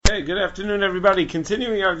Okay, good afternoon, everybody.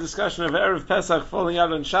 Continuing our discussion of Erev Pesach falling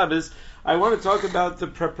out on Shabbos, I want to talk about the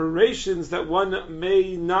preparations that one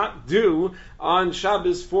may not do on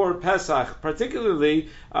Shabbos for Pesach. Particularly,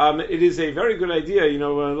 it is a very good idea. You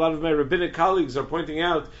know, a lot of my rabbinic colleagues are pointing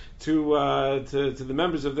out to the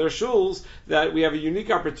members of their shuls that we have a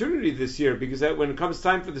unique opportunity this year, because that when it comes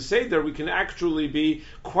time for the Seder, we can actually be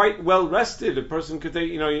quite well rested. A person could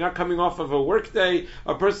take, you're not coming off of a work day.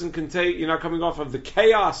 A person can take, you're not coming off of the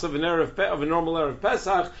chaos of a normal Erev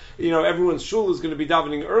Pesach. Everyone's shul is going to be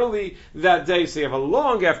davening early that day, so you have a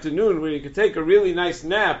long afternoon where you could take a really nice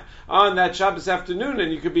nap on that Shabbos afternoon,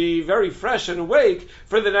 and you could be very fresh and awake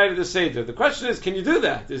for the night of the Seder. The question is, can you do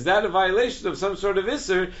that? Is that a violation of some sort of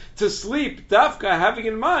Isser to sleep, dafka, having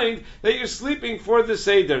in mind that you're sleeping for the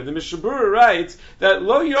Seder? The Mishnah Berurah writes that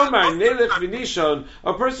lo yomar nelech v'nishon,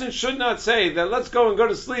 a person should not say that let's go and go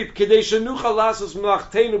to sleep, kedei shenuchal lasos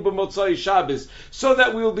melachtenu b'motzai Shabbos, so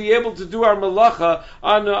that we will be able to do our melacha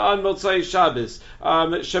on Motzai Shabbos.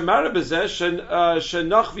 Shemara b'zeh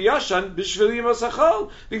shenach v'yashan b'shvil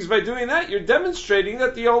yimosachol, because by doing that you're demonstrating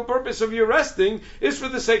that the whole purpose of your resting is for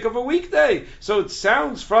the sake of a weekday. So it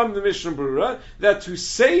sounds from the Mishnah Berurah that to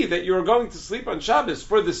say that you're going to sleep on Shabbos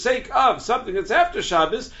for the sake of something that's after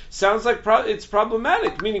Shabbos sounds like it's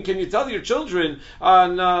problematic. Meaning, can you tell your children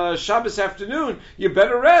on Shabbos afternoon, you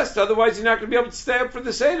better rest, otherwise you're not going to be able to stay up for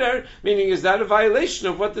the Seder? Meaning, is that a violation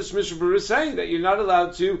of what this Mishnah Berurah is saying, that you're not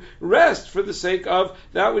allowed to rest for the sake of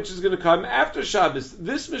that which is going to come after Shabbos?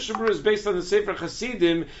 This Mishnah Berurah is based on the Sefer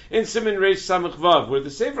Chasidim in Siman Reish Samach Vav, where the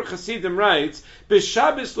Sefer Chasidim writes,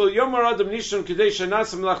 "B'Shabbos lo yomar adam nishon kedei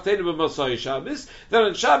shenasa melachtenu b'Motzai Shabbos." That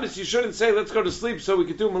on Shabbos you shouldn't say, "Let's go to sleep so we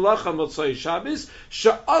can do malacha on Motzai Shabbos."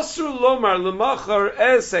 She'asur lomar lemachar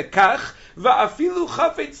esekach va'afilu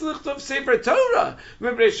chafetz lichtov Sefer Torah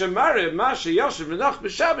mibrei shemare masha yashav v'nach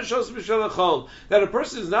b'Shabbos shos b'shel achol. That a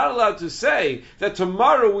person is not allowed to say that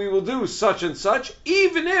tomorrow we will do such and such,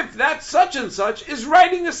 even if that such and such is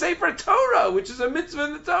writing a Sefer Torah, which is a mitzvah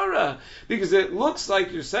in the Torah, because it looks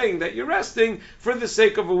like you're saying that you're resting for the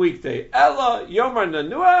sake of a weekday. Ella yomar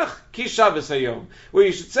nanuach ki Shabbos hayom. What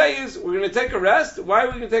you should say is, we're going to take a rest. Why are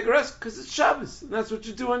we going to take a rest? Because it's Shabbos, and that's what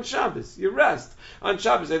you do on Shabbos. You rest on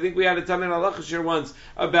Shabbos. I think we had a Tamin Halachos here once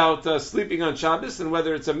about sleeping on Shabbos and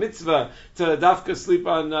whether it's a mitzvah to dafka sleep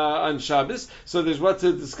on Shabbos. So there's what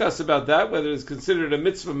to discuss about that, whether it's considered a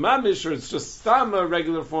mitzvah mamish or it's just stam, a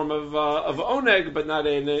regular form of oneg, but not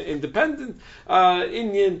an independent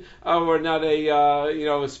inyan, or not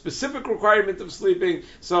a specific requirement of sleeping.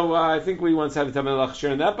 So I think we once had a Tamin Halachos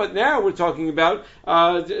here on that. But now we're talking about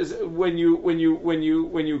when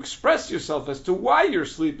you express yourself as to why you're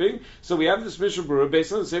sleeping. So we have this Mishnah Berurah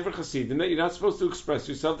based on the Sefer Chasidim that you're not supposed to express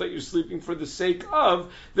yourself that you're sleeping for the sake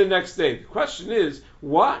of the next day. The question is,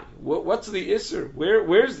 why? What's the Isser?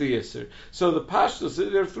 Where's the Isser? So the Pashtus,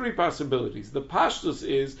 there are three possibilities. The Pashtus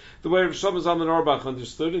is the way Rav Shlomo Zalman Auerbach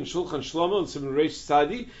understood in Shulchan Shlomo and Siman Reish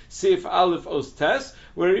Tzadi, Seif Aleph Os Tes,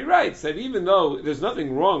 where he writes that even though there's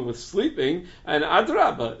nothing wrong with sleeping, and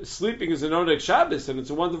Adrabah, sleeping is an Oneg Shabbos, and it's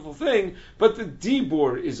a wonderful thing, but the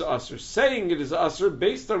Dibur is Asr. Saying it is Asr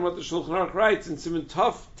based on what the Shulchan Aruch writes in Siman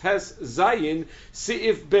Tov Tes Zayin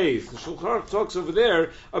Seif Beis. The Shulchan Aruch talks over there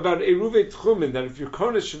about Eruvei Tchumen, that if you're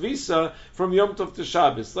Konesh Visa from Yom Tov to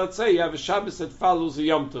Shabbos, let's say you have a Shabbos that follows a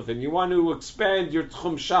Yom Tov, and you want to expand your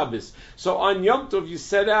Tchum Shabbos. So on Yom Tov you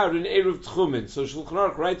set out an Eruv Tchumen. So Shulchan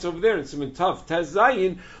Aruch writes over there in Siman Tov Tes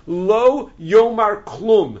Zayin, Lo Yomar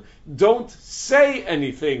Klum. Don't say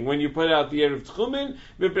anything when you put out the Erev Tchumen,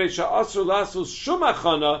 because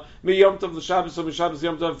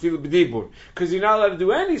you're not allowed to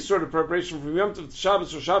do any sort of preparation from Yom Tov to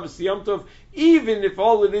Shabbos or Shabbos to Yom Tov, even if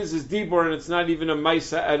all it is Dibur and it's not even a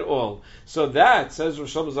Maisa at all. So that, says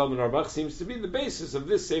Rosh Shlomo Zalman Auerbach, seems to be the basis of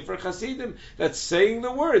this Sefer Chasidim, that saying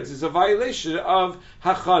the words is a violation of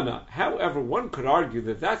Hachana. However, one could argue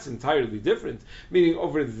that that's entirely different, meaning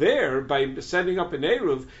over there, by setting up an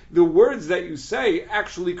Eruv, the words that you say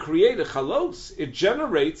actually create a chalos. It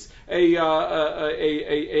generates a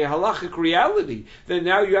halachic reality. Then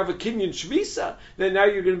now you have a kinyan shvisa. Then now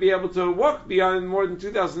you're going to be able to walk beyond more than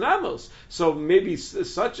 2,000 amos. So maybe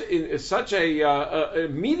such a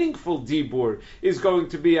meaningful dibur is going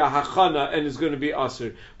to be a hachana and is going to be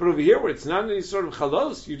aser. But over here, where it's not any sort of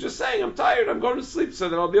chalos, you're just saying, I'm tired, I'm going to sleep so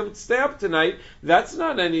that I'll be able to stay up tonight. That's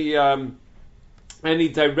not any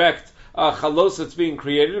direct chalos that's being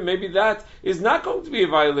created, and maybe that is not going to be a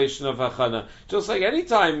violation of hachana. Just like any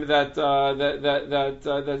time that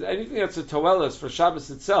anything that's a toelis for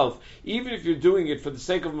Shabbos itself, even if you're doing it for the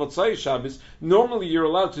sake of Motzai Shabbos, normally you're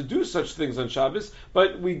allowed to do such things on Shabbos,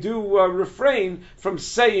 but we do refrain from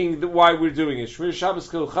saying why we're doing it. Shmir Shabbos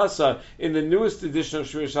Kilchasa, in the newest edition of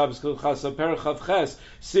Shmir Shabbos Kilchasa, Parachav Ches,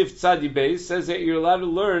 Sif Tzadi Beis, says that you're allowed to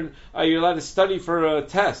learn, you're allowed to study for a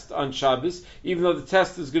test on Shabbos, even though the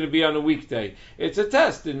test is going to be on a weekday. It's a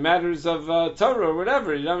test in matters of Torah or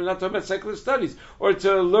whatever. I'm not talking about secular studies. Or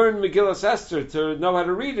to learn Megillas Esther, to know how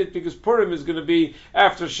to read it, because Purim is going to be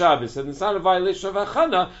after Shabbos. And it's not a violation of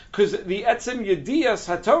Hachana, because the Etzem Yediyas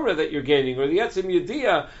HaTorah that you're gaining, or the Etzem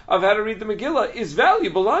Yediyah of how to read the Megillah, is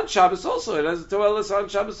valuable on Shabbos also. It has a Toelis on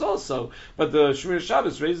Shabbos also. But the Shmir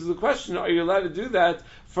Shabbos raises the question, are you allowed to do that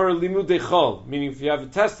for Limudei Chol? Meaning, if you have a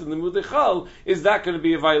test in Limudei Chol, is that going to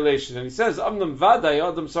be a violation? And he says, Amnam Vaday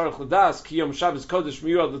Adam Sarach Ladas Ki Yom Shabbos Kodesh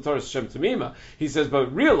Miyuad L'Torah Hashem Tamima. He says,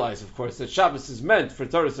 but realize, of course, that Shabbos is meant for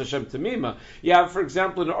Torah Hashem Tamima. You have, for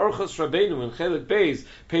example, in Orchos Rabbeinu in Chelik Beis,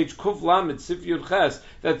 page Kuf Lamed Sif Yud Ches,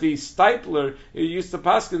 that the stipler used to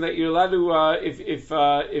paskin that you're allowed to, if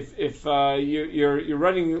you're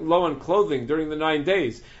running low on clothing during the 9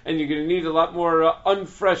 days, and you're going to need a lot more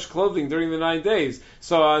unfresh clothing during the 9 days.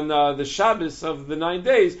 So on the Shabbos of the 9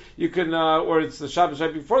 days, you can, or it's the Shabbos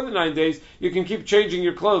right before the 9 days, you can keep changing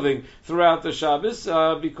your clothing throughout the Shabbos,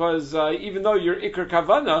 because even though your Iker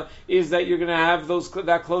Kavana is that you're going to have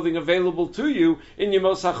that clothing available to you in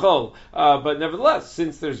Yemos HaChol. But nevertheless,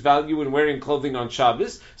 since there's value in wearing clothing on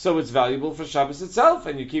Shabbos, so it's valuable for Shabbos itself,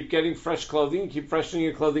 and you keep getting fresh clothing, you keep freshening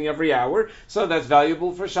your clothing every hour, so that's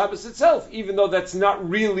valuable for Shabbos itself, even though that's not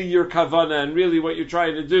really your Kavana, and really what you're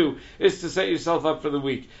trying to do is to set yourself up for the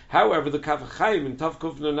week. However, the Kaf HaChaim in Tav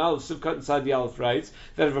Kuf Nun Aleph Sivkat and Sadi Aleph writes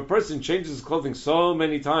that if a person changes his clothing so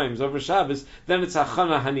many times over Shabbos, then it's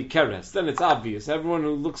Hachana Hanikeres. Then it's obvious. Everyone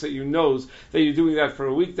who looks at you knows that you're doing that for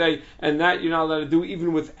a weekday, and that you're not allowed to do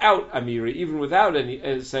even without Amira, even without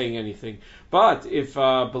saying anything. But if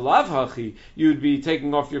belav hachi, you'd be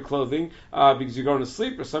taking off your clothing because you're going to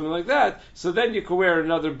sleep or something like that, so then you can wear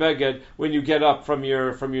another beged when you get up from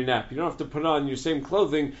your nap. You don't have to put on your same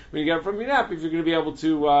clothing when you get up from your nap. If you're going to be able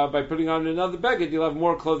to, by putting on another beged, you'll have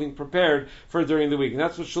more clothing prepared for during the week. And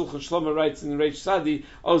that's what Shulchan Shlomo writes in the Reish Sadi,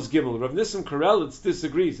 Oz Gimel. Rav Nissim Karelitz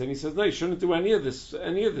disagrees, and he says, no, you shouldn't do any of this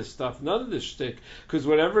stuff, none of this shtick, because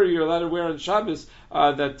whatever you're allowed to wear on Shabbos,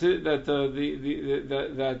 during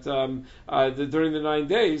the 9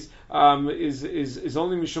 days is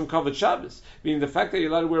only mishum kavod Shabbos. Meaning the fact that you're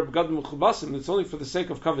allowed to wear begadim mechubasim, it's only for the sake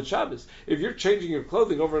of kavod Shabbos. If you're changing your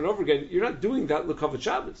clothing over and over again, you're not doing that lekavod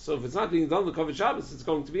Shabbos. So if it's not being done lekavod Shabbos, it's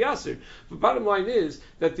going to be asir. But bottom line is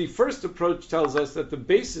that the first approach tells us that the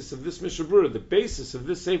basis of this Mishnah Berurah, the basis of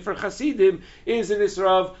this Sefer Chasidim, is an Isra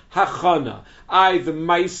of hachana. The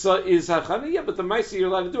Maisa is hachana. Yeah, but the Maisa you're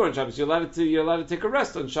allowed to do on Shabbos. You're allowed to take a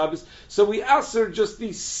rest on Shabbos. So we asir just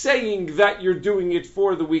the saying that you're doing it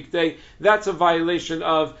for the weekday. That's a violation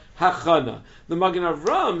of hachana. The Magen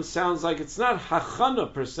Avram sounds like it's not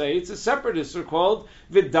hachana per se, it's a separate issur called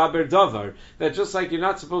vidaber davar. That just like you're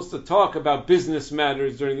not supposed to talk about business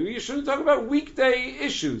matters during the week, you shouldn't talk about weekday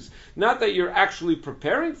issues. Not that you're actually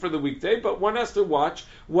preparing for the weekday, but one has to watch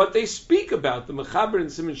what they speak about. The Mechaber in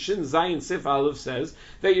Siman Shin Zayin Sif Aleph says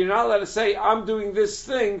that you're not allowed to say, I'm doing this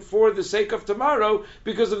thing for the sake of tomorrow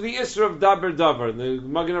because of the issur of daber davar. The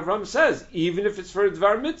Magen Avram says, even if it's for a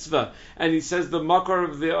dvar mitzvah, and he says the makor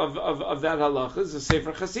of that halacha is a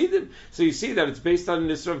Sefer Chasidim. So you see that it's based on an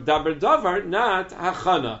issur of daber davar, not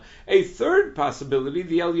hachana. A third possibility,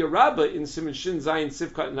 the Eliyah Rabbah in Siman Shin Zayin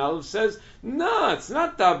Sifkat and Aleph says, no, it's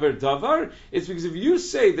not daber davar. It's because if you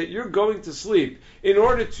say that you're going to sleep in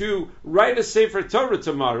order to write a Sefer Torah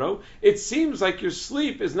tomorrow, it seems like your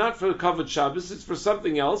sleep is not for kavod Shabbos, it's for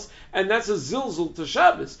something else, and that's a zilzul to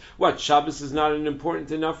Shabbos. What, Shabbos is not an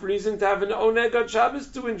important enough reason to have an oneg on Shabbos,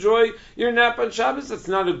 to enjoy your nap on Shabbos? That's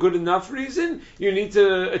not a good enough reason? You need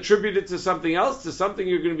to attribute it to something else, to something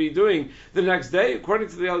you're going to be doing the next day. According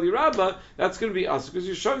to the Eliyah Rabbah, that's going to be us, because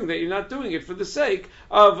you're showing that you're not doing it for the sake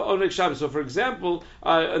of oneg Shabbos. So for example,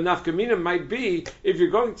 a nafkamina might be, if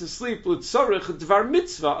you're going to sleep l'tzorech dvar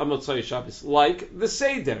mitzvah on Motzei Shabbos, like the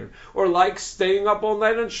Seder, or like staying up all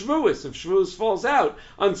night on Shavuos, if Shavuos falls out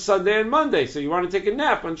on Sunday and Monday, so you want to take a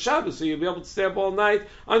nap on Shabbos, so you'll be able to stay up all night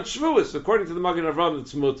on Shavuos. According to the Magen Avram,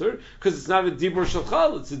 it's mutter, because it's not a dibur shel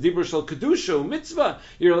chal, it's a dibur shel kedusha, mitzvah.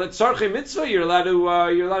 You're allowed tzarchei mitzvah, you're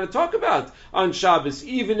allowed to talk about on Shabbos,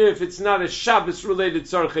 even if it's not a Shabbos related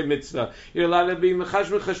tzarchei mitzvah. You're allowed to be mechash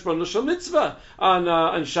cheshbon shel mitzvah. mitzvah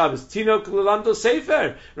on Shabbos. Tinok l'lamdo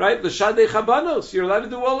sefer, right? L'shadei chabanos. You're allowed to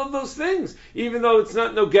do all of those things, even though it's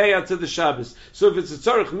not nogeya to the Shabbos. So if it's a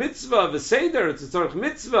tzarech mitzvah of a seder, it's a tzarech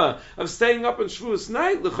mitzvah of staying up on Shavuos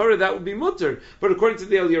night, l'chora that would be mutter. But according to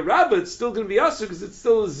the Eliyah Rabbah, it's still going to be asur because it's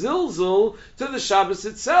still a zilzul to the Shabbos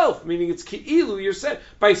itself, meaning it's ki'ilu. You're saying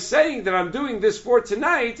by saying that I'm doing this for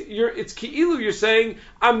tonight, it's ki'ilu. You're saying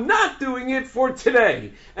I'm not doing it for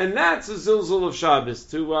today, and that's a zilzul of Shabbos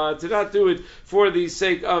to not do it for the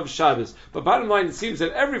sake of Shabbos. But bottom line, it seems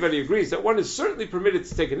that everybody agrees that one is certainly permitted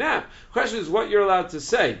to take a nap. The question is what you're allowed to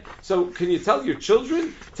say. So can you tell your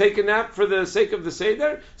children take a nap for the sake of the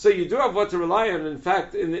seder? So you do have what to rely on. In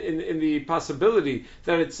fact, in the possibility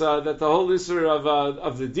that it's that the whole issur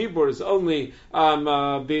of the dibur is only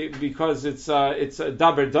because it's a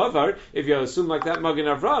daber davar. If you assume like that Magen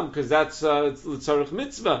Avram, because that's l'tzarech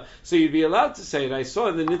mitzvah, so you'd be allowed to say it. I saw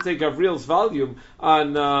in the Nitei Gavriel's volume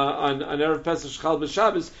on Erev Pesach Shechal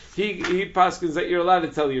B'Shabbos, he paskins that you're allowed to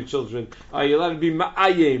tell your children. You're allowed to be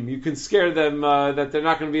ma'ayim. You can scare them that they're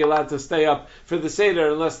not going to be allowed to stay up for the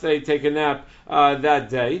Seder unless they take a nap that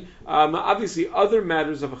day. Obviously, other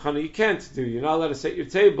matters of Hachana you can't do. You're not allowed to set your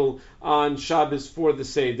table on Shabbos for the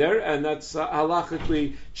Seder, and that's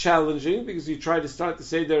halachically challenging because you try to start the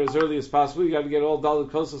Seder as early as possible. You got to get all Daled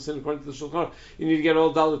Kosos in according to the Shulchan Aruch. You need to get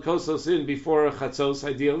all Daled Kosos in before Chatzos,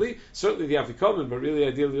 ideally. Certainly the Afikomen, but really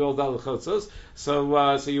ideally all Daled Kosos.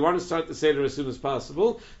 So you want to start the Seder as soon as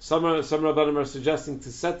possible. Some Rabbanim are suggesting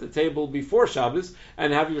to set the table before Shabbos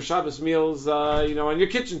and have your Shabbos meals, on your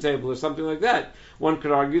kitchen table or something like that. One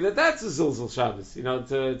could argue that that's a zilzul Shabbos,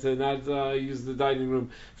 to not use the dining room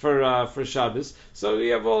for Shabbos. So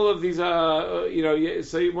you have all of these,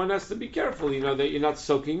 so one has to be careful, that you're not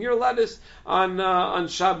soaking your lettuce on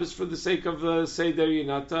Shabbos for the sake of the Seder. You're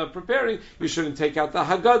not preparing. You shouldn't take out the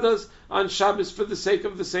Haggadahs on Shabbos for the sake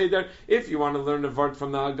of the Seder. If you want to learn a vart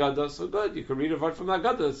from the Haggadah, so good. You can read a vart from the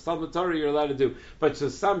Haggadah. It's Talmud Torah you're allowed to do. But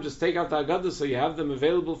just take out the Haggadah so you have them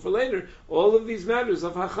available for later. All of these matters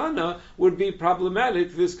of Hachana would be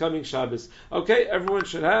problematic this coming Shabbos. Okay, everyone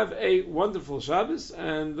should have a wonderful Shabbos,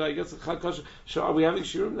 and I guess are we having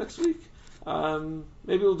Shiurim next week?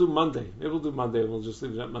 Maybe we'll do Monday. We'll just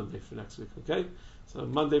leave it at Monday for next week. Okay. So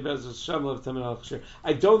Monday, Be'ez Hashem, we'll have 10 minutes shir.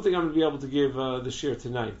 I don't think I'm going to be able to give the shir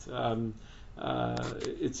tonight.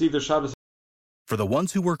 It's either Shabbos. For the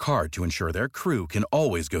ones who work hard to ensure their crew can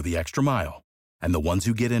always go the extra mile, and the ones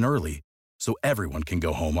who get in early so everyone can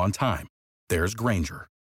go home on time, there's Grainger,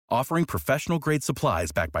 offering professional-grade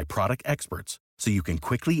supplies backed by product experts so you can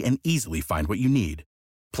quickly and easily find what you need.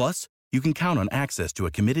 Plus, you can count on access to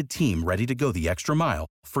a committed team ready to go the extra mile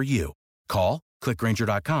for you. Call, click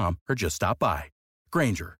Grainger.com, or just stop by.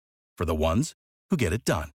 Grainger, for the ones who get it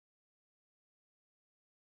done.